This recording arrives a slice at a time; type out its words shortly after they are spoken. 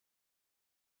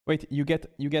Wait, you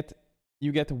get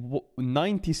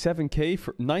 97k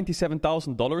for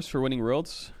 $97,000 for winning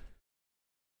Worlds.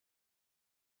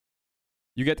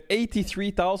 You get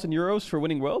 83,000 euros for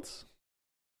winning Worlds.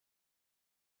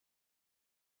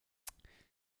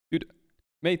 Dude,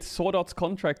 mate, Swordot's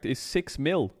contract is 6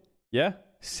 mil. Yeah,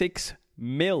 6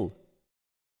 mil.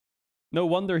 No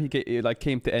wonder he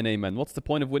came to NA, man. What's the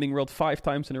point of winning World 5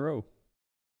 times in a row?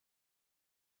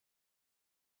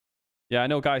 Yeah, I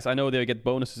know, guys. I know they get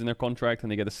bonuses in their contract and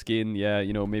they get a skin. Yeah,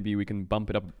 you know, maybe we can bump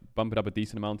it up a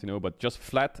decent amount, you know. But just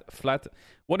flat.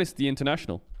 What is the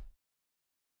international?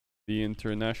 The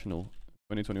international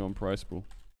 2021 prize pool.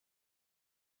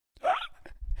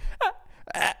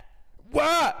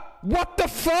 What the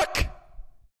fuck?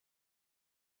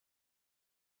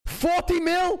 40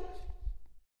 mil?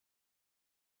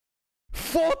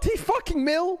 40 fucking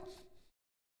mil?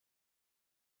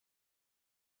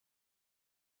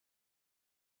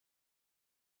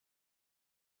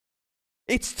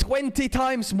 It's 20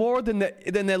 times more than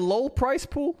the LOL price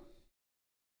pool?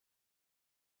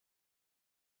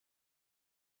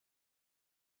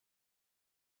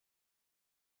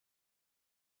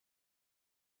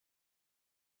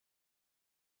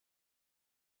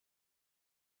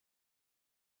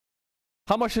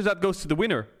 How much does that goes to the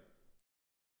winner?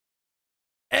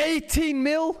 18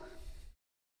 mil?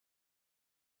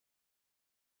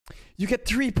 You get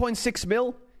 3.6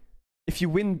 mil if you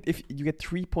win. If you get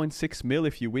 3.6 mil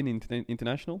if you win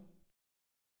international,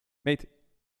 mate,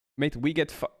 we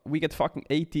get fucking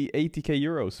 80k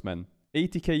euros, man.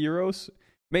 80k euros,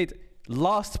 mate.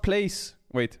 Last place,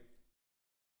 wait,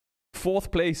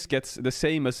 4th place gets the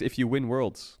same as if you win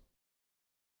Worlds.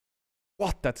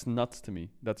 What? That's nuts to me.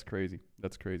 That's crazy.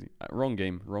 Wrong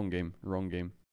game.